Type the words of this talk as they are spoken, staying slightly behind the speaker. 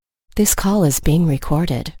This call is being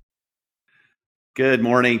recorded. Good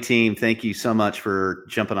morning, team. Thank you so much for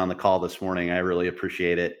jumping on the call this morning. I really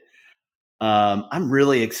appreciate it. I'm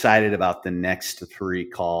really excited about the next three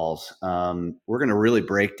calls. We're going to really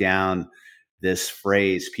break down this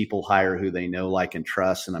phrase, people hire who they know, like, and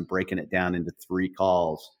trust, and I'm breaking it down into three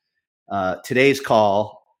calls. Today's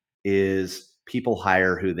call is people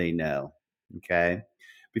hire who they know, okay?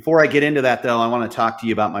 Before I get into that, though, I want to talk to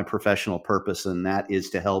you about my professional purpose, and that is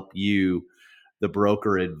to help you, the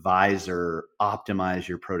broker advisor, optimize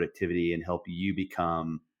your productivity and help you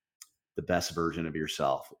become the best version of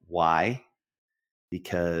yourself. Why?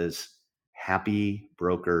 Because happy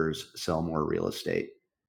brokers sell more real estate.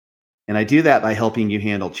 And I do that by helping you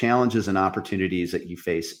handle challenges and opportunities that you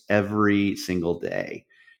face every single day.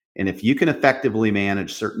 And if you can effectively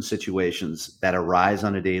manage certain situations that arise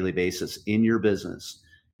on a daily basis in your business,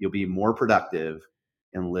 you'll be more productive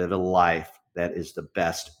and live a life that is the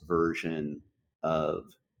best version of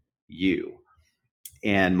you.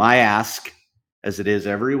 And my ask, as it is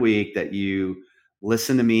every week, that you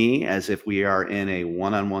listen to me as if we are in a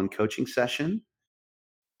one-on-one coaching session,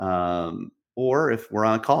 or if we're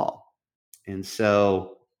on a call. And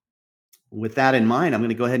so with that in mind, I'm going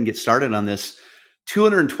to go ahead and get started on this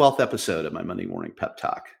 212th episode of my Monday Morning Pep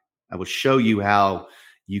Talk. I will show you how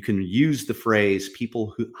you can use the phrase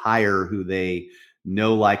people who hire who they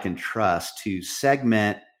know, like, and trust to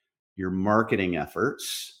segment your marketing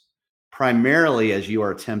efforts, primarily as you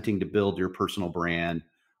are attempting to build your personal brand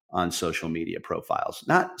on social media profiles.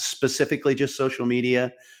 Not specifically just social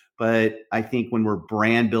media, but I think when we're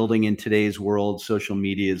brand building in today's world, social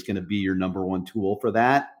media is going to be your number one tool for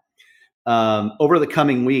that. Over the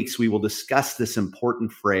coming weeks, we will discuss this important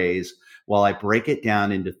phrase while I break it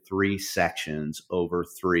down into three sections over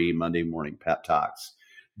three Monday Morning Pep Talks.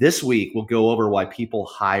 This week, we'll go over why people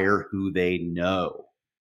hire who they know.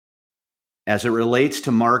 As it relates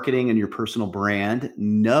to marketing and your personal brand,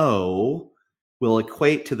 know will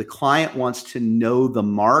equate to the client wants to know the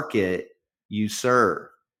market you serve.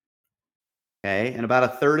 Okay. And about a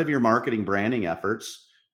third of your marketing branding efforts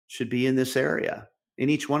should be in this area, in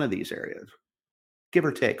each one of these areas, give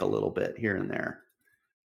or take a little bit here and there.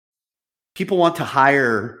 People want to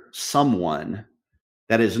hire someone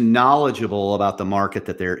that is knowledgeable about the market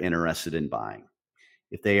that they're interested in buying.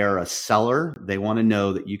 If they are a seller, they want to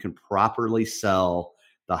know that you can properly sell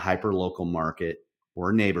the hyperlocal market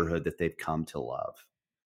or neighborhood that they've come to love.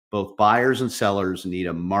 Both buyers and sellers need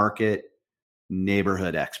a market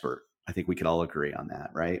neighborhood expert. I think we could all agree on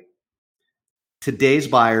that, right? Today's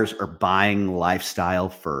buyers are buying lifestyle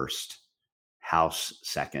first, house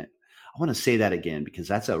second. I want to say that again because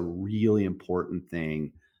that's a really important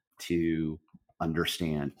thing to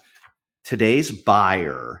understand. Today's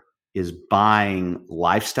buyer is buying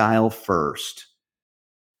lifestyle first,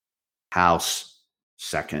 house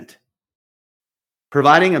second.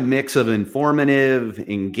 Providing a mix of informative,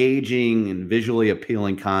 engaging, and visually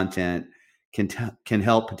appealing content can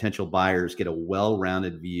help potential buyers get a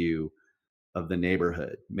well-rounded view of the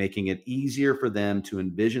neighborhood, making it easier for them to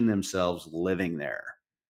envision themselves living there.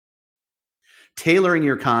 Tailoring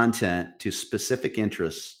your content to specific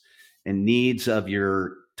interests and needs of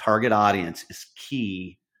your target audience is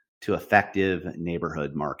key to effective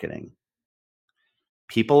neighborhood marketing.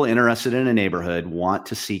 People interested in a neighborhood want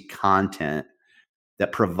to see content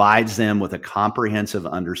that provides them with a comprehensive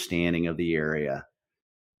understanding of the area.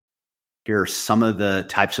 Here are some of the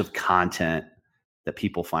types of content that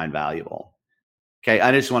people find valuable. Okay,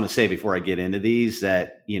 I just want to say before I get into these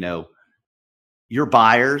that, your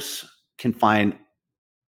buyers can find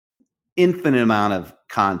infinite amount of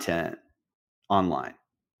content online.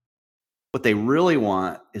 What they really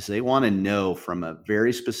want is they want to know from a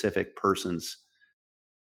very specific person's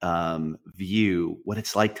view what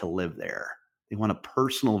it's like to live there. They want a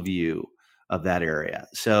personal view of that area.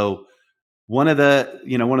 So one of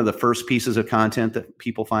the first pieces of content that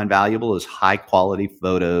people find valuable is high quality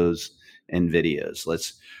photos and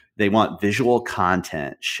videos. They want visual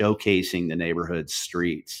content showcasing the neighborhood's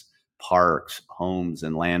streets, parks, homes,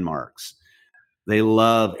 and landmarks. They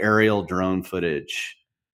love aerial drone footage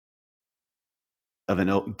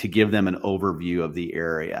to give them an overview of the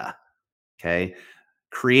area. Okay.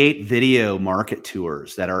 Create video market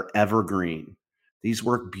tours that are evergreen. These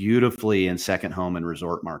work beautifully in second home and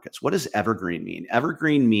resort markets. What does evergreen mean?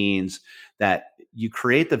 Evergreen means that you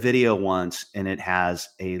create the video once and it has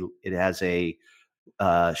a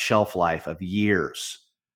shelf life of years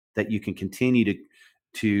that you can continue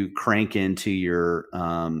to crank into your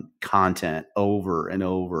content over and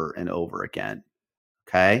over and over again.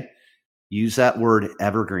 Okay. Use that word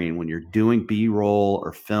evergreen when you're doing B-roll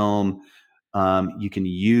or film. You can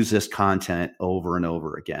use this content over and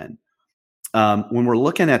over again. When we're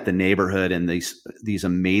looking at the neighborhood and these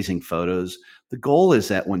amazing photos, the goal is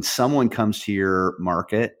that when someone comes to your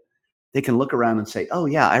market, they can look around and say, "Oh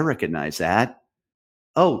yeah, I recognize that.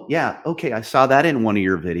 Oh yeah, okay, I saw that in one of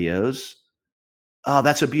your videos. Oh,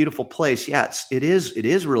 that's a beautiful place. Yeah, it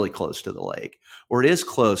is really close to the lake, or it is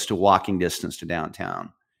close to walking distance to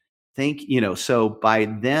downtown." So by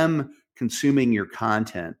them consuming your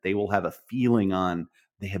content, they will have a feeling on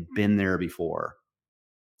they have been there before.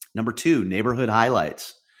 Number two, neighborhood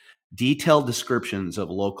highlights. Detailed descriptions of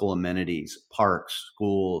local amenities, parks,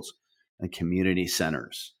 schools, and community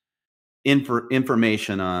centers.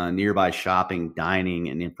 Information on nearby shopping, dining,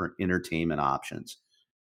 and entertainment options.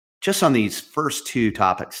 Just on these first two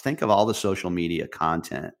topics, think of all the social media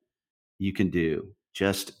content you can do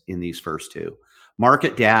just in these first two.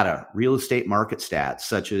 Market data, real estate market stats,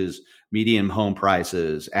 such as median home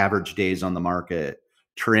prices, average days on the market,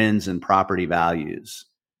 trends and property values.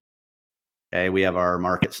 Okay, we have our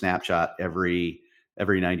market snapshot every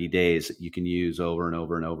 90 days that you can use over and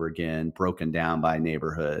over and over again, broken down by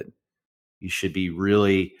neighborhood. You should be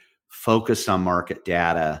really focused on market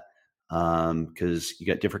data because you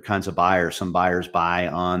got different kinds of buyers. Some buyers buy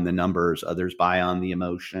on the numbers, others buy on the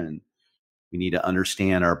emotion. We need to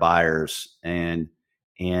understand our buyers, and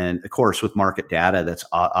of course, with market data, that's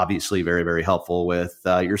obviously very, very helpful with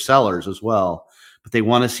your sellers as well. But they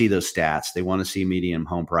want to see those stats. They want to see median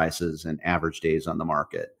home prices and average days on the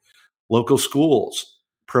market. Local schools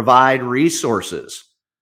provide resources.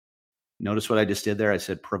 Notice what I just did there? I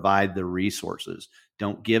said provide the resources.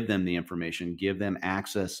 Don't give them the information. Give them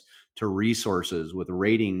access to resources with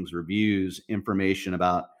ratings, reviews, information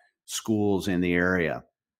about schools in the area.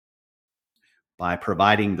 By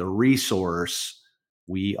providing the resource,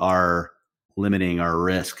 we are limiting our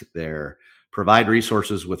risk there. Provide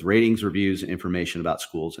resources with ratings, reviews, and information about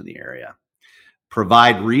schools in the area.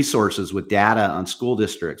 Provide resources with data on school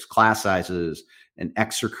districts, class sizes, and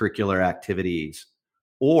extracurricular activities,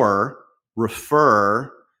 or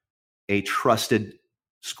refer a trusted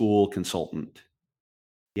school consultant.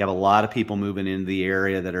 You have a lot of people moving into the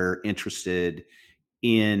area that are interested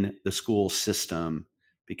in the school system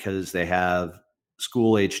because they have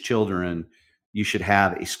school age children. You should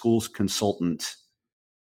have a schools consultant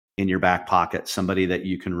in your back pocket, somebody that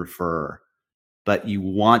you can refer, but you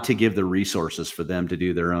want to give the resources for them to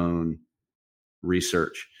do their own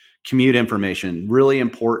research. Commute information, really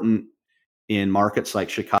important in markets like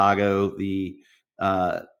Chicago. We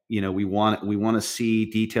want to see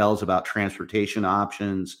details about transportation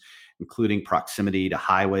options, including proximity to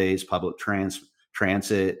highways, public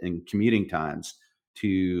transit, and commuting times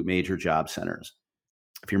to major job centers.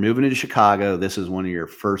 If you're moving into Chicago, this is one of your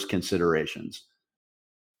first considerations.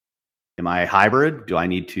 Am I hybrid? Do I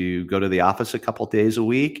need to go to the office a couple of days a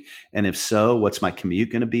week? And if so, what's my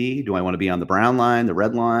commute going to be? Do I want to be on the brown line, the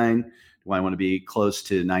red line? Do I want to be close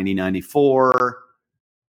to 90-94?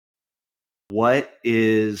 What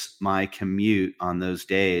is my commute on those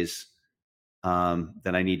days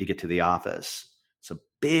that I need to get to the office? It's a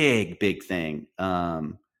big, big thing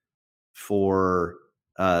for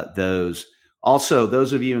those. Also,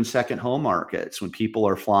 those of you in second home markets, when people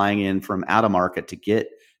are flying in from out of market to get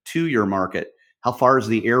to your market, how far is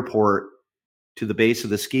the airport to the base of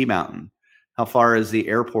the ski mountain? How far is the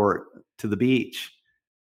airport to the beach?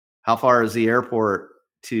 How far is the airport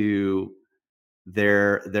to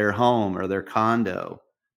their home or their condo?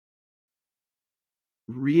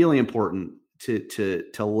 Really important to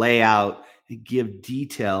lay out and give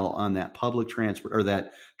detail on that public transport or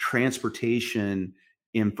that transportation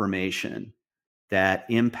information that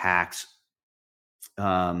impacts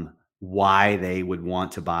why they would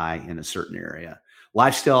want to buy in a certain area.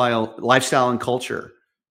 Lifestyle and culture.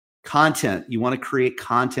 Content. You want to create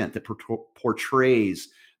content that portrays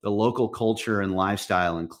the local culture and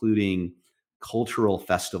lifestyle, including cultural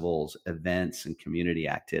festivals, events, and community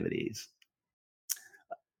activities.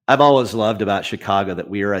 I've always loved about Chicago that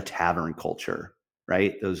we are a tavern culture,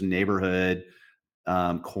 right? Those neighborhood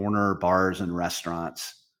corner bars and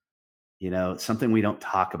restaurants. It's something we don't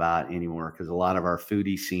talk about anymore because a lot of our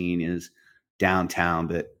foodie scene is downtown,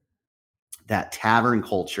 but that tavern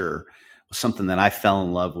culture was something that I fell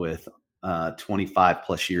in love with 25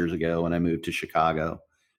 plus years ago when I moved to Chicago.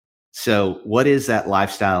 So what is that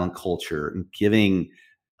lifestyle and culture, and giving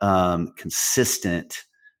consistent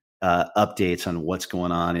updates on what's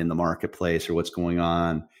going on in the marketplace or what's going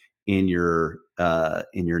on in your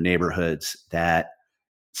neighborhoods that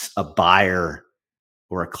a buyer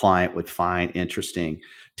or a client would find interesting.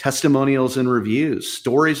 Testimonials and reviews,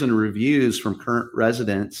 stories and reviews from current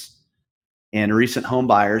residents and recent home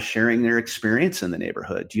buyers sharing their experience in the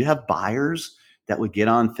neighborhood. Do you have buyers that would get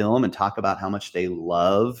on film and talk about how much they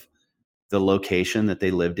love the location that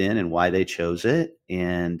they lived in and why they chose it,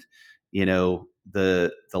 and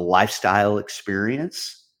the lifestyle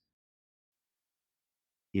experience?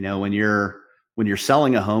 When you're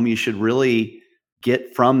selling a home, you should really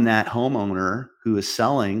get from that homeowner who is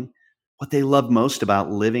selling what they love most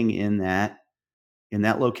about living in that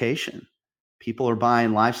location. People are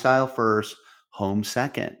buying lifestyle first, home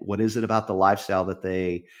second. What is it about the lifestyle that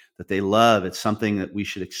they love? It's something that we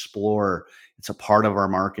should explore. It's a part of our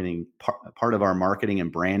marketing, part of our marketing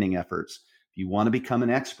and branding efforts. If you want to become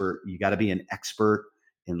an expert, you got to be an expert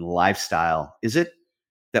in lifestyle. Is it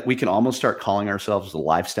that we can almost start calling ourselves the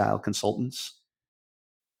lifestyle consultants,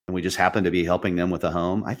 and we just happen to be helping them with a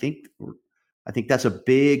home? I think that's a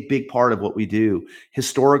big, big part of what we do.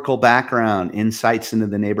 Historical background, insights into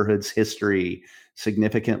the neighborhood's history,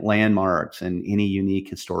 significant landmarks, and any unique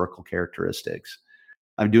historical characteristics.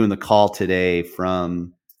 I'm doing the call today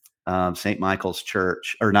from St. Michael's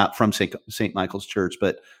Church, or not from St. Michael's Church,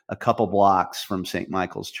 but a couple blocks from St.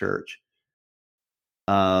 Michael's Church.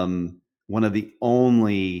 One of the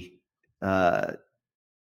only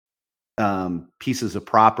pieces of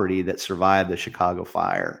property that survived the Chicago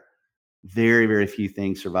fire. Very, very few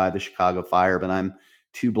things survived the Chicago fire, but I'm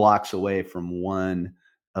 2 blocks away from one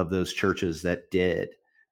of those churches that did.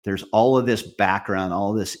 There's all of this background,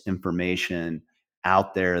 all this information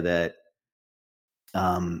out there that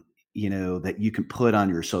that you can put on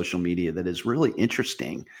your social media that is really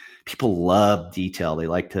interesting. People love detail. They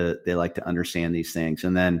like to understand these things.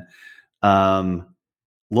 And then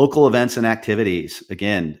local events and activities.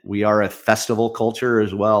 Again, we are a festival culture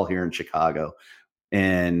as well here in Chicago,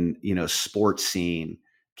 and sports scene.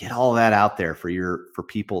 Get all that out there for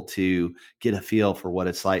people to get a feel for what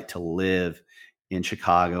it's like to live in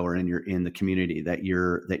Chicago or in the community that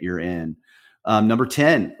you're in. Number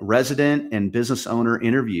 10, resident and business owner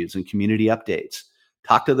interviews and community updates.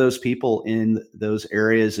 Talk to those people in those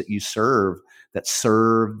areas that you serve that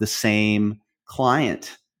serve the same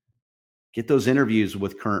client. Get those interviews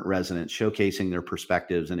with current residents, showcasing their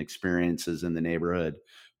perspectives and experiences in the neighborhood.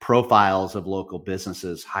 Profiles of local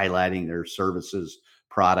businesses, highlighting their services,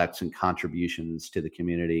 products, and contributions to the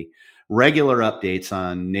community. Regular updates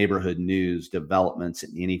on neighborhood news, developments,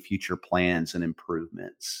 and any future plans and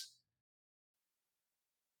improvements.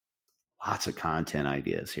 Lots of content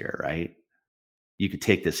ideas here, right? You could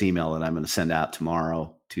take this email that I'm going to send out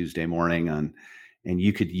tomorrow, Tuesday morning, and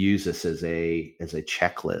you could use this as a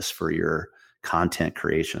checklist for your content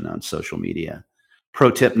creation on social media.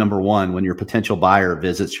 Pro tip number 1, when your potential buyer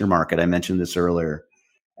visits your market, I mentioned this earlier,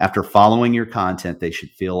 after following your content, they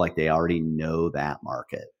should feel like they already know that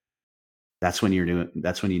market. That's when you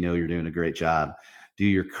know you're doing a great job. Do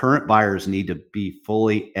your current buyers need to be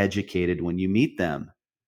fully educated when you meet them?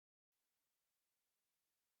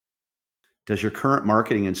 Does your current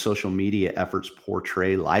marketing and social media efforts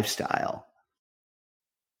portray lifestyle?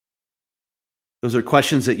 Those are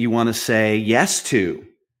questions that you want to say yes to.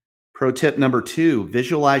 Pro tip number 2,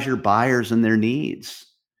 visualize your buyers and their needs.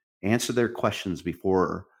 Answer their questions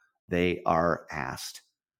before they are asked.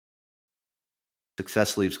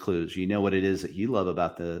 Success leaves clues. You know what it is that you love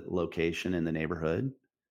about the location and the neighborhood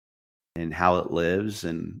and how it lives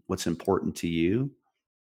and what's important to you.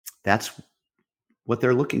 That's what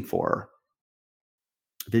they're looking for.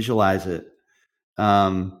 Visualize it.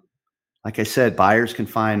 Like I said, buyers can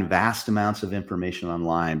find vast amounts of information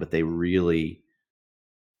online, but they really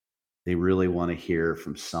want to hear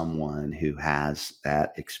from someone who has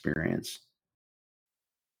that experience.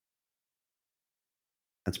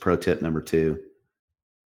 That's pro tip number 2.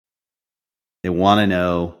 They want to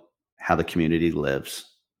know how the community lives.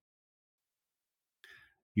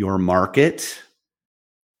 Your market,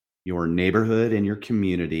 your neighborhood, and your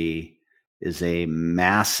community is a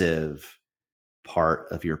massive part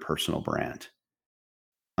of your personal brand.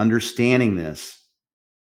 Understanding this,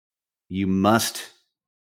 you must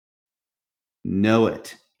know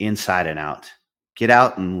it inside and out. Get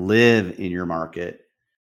out and live in your market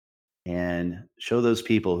and show those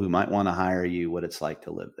people who might want to hire you what it's like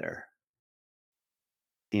to live there.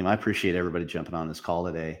 Team, I appreciate everybody jumping on this call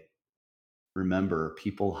today. Remember,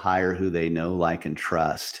 people hire who they know, like, and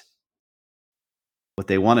trust. What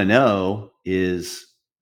they want to know is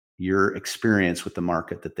your experience with the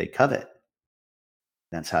market that they covet.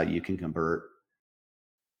 That's how you can convert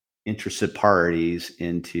interested parties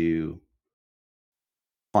into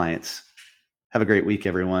clients. Have a great week,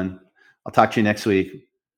 everyone. I'll talk to you next week.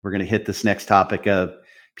 We're going to hit this next topic of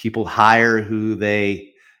people hire who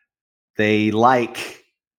they like.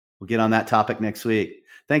 We'll get on that topic next week.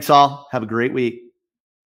 Thanks all. Have a great week.